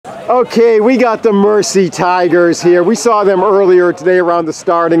Okay, we got the Mercy Tigers here. We saw them earlier today around the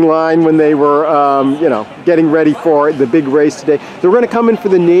starting line when they were, you know, getting ready for the big race today. They're going to come in for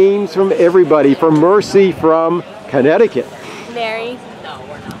the names from everybody. For Mercy from Connecticut. Mary. No,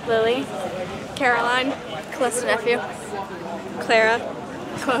 we're not. Lily. Caroline. Calista Nephew. Clara.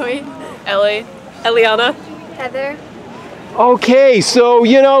 Chloe. Ellie. Eliana. Heather. Okay, so,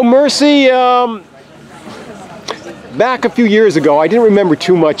 you know, Mercy, back a few years ago, I didn't remember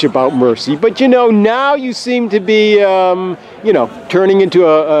too much about Mercy, but, you know, now you seem to be, you know, turning into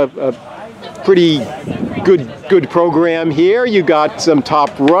a pretty good program here. You got some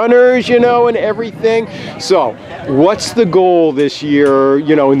top runners, you know, and everything. So, what's the goal this year,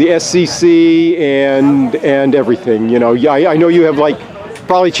 you know, in the SCC and everything? You know, I know you have, like,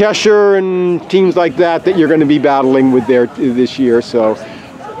 probably Cheshire and teams like that you're going to be battling with there this year. So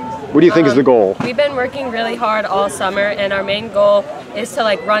what do you think is the goal? We've been working really hard all summer, and our main goal is to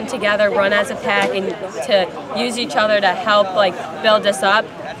like run together, run as a pack, and to use each other to help like build us up,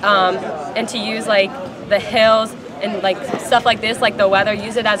 and to use like the hills and like stuff like this, like the weather,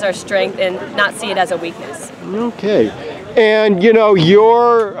 use it as our strength and not see it as a weakness. Okay. And you know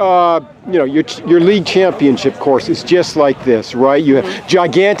your league championship course is just like this, right? You have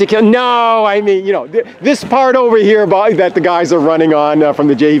gigantic. No, I mean, you know, this part over here that the guys are running on from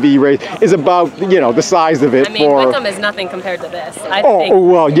the JV race is about, you know, the size of it. I mean, Wickham is nothing compared to this. I think. Oh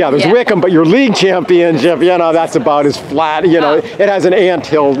well, yeah, there's Wickham, but your league championship, you know, that's about as flat. You know, it has an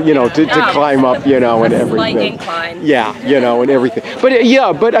anthill, you know, to climb up, you know, and everything. Slight incline. Yeah, you know, and everything. But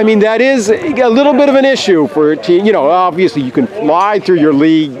yeah, but I mean, that is a little bit of an issue for a team. You know, obviously you can fly through your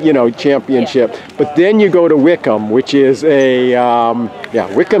league, you know, championship, but then you go to Wickham, which is a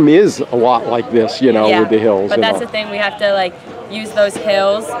Wickham is a lot like this, you know, with the hills. But that's the thing, we have to like use those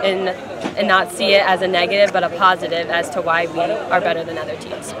hills and not see it as a negative, but a positive as to why we are better than other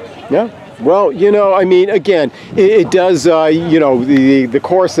teams. Yeah. Well, you know, I mean, again, it does, you know, the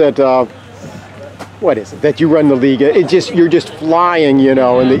course that. What is it that you run the league? You're just flying, you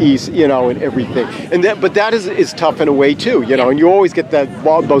know, in the east, you know, and everything. And but that is tough in a way too, you know. And you always get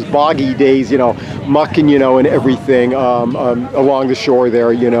those boggy days, you know, mucking, you know, and everything along the shore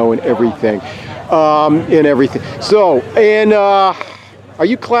there, you know, and everything, So, and are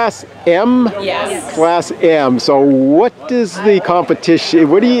you Class M? Yes. Class M. So, what is the competition?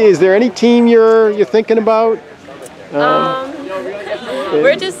 Is there any team you're thinking about?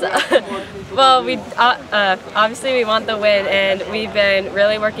 We're just. Well, we obviously we want the win, and we've been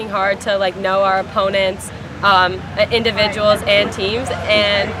really working hard to like know our opponents, individuals and teams,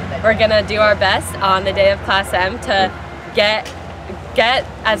 and we're gonna do our best on the day of Class M to get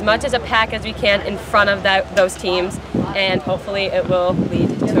as much as a pack as we can in front of those teams, and hopefully it will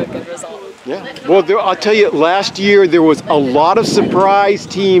lead to a good result. Yeah. Well, I'll tell you, last year there was a lot of surprise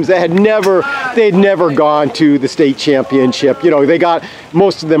teams that they'd never gone to the state championship. You know,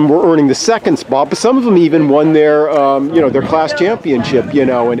 most of them were earning the second spot, but some of them even won their, you know, their class championship, you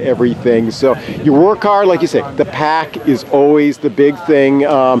know, and everything. So you work hard, like you say. The pack is always the big thing.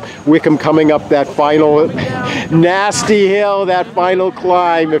 Wickham coming up that final nasty hill, that final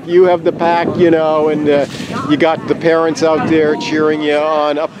climb. If you have the pack, you know, and you got the parents out there cheering you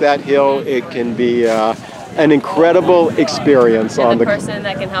on up that hill, it can be an incredible experience. And the person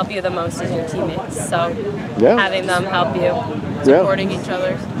that can help you the most is your teammates. So having them help you, supporting each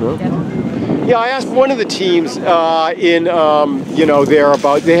other. Yeah, I asked one of the teams you know,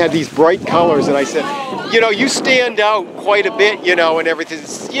 they had these bright colors, and I said, you know, you stand out quite a bit, you know, and everything.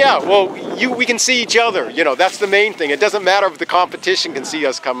 Yeah, well, we can see each other, you know, that's the main thing. It doesn't matter if the competition can see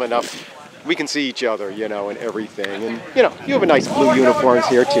us coming up. We can see each other, you know, and everything. And, you know, you have a nice blue uniforms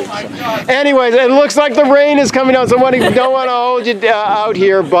here, too. So. Anyways, it looks like the rain is coming down, so I don't want to hold you out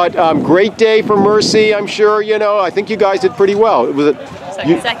here, but great day for Mercy, I'm sure, you know. I think you guys did pretty well. Was it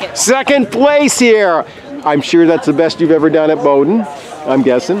second place here. I'm sure that's the best you've ever done at Bowdoin, I'm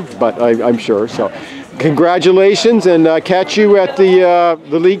guessing, but I'm sure. So congratulations, and catch you at the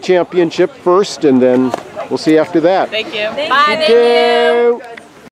league championship first, and then we'll see you after that. Thank you. Bye. Thank you.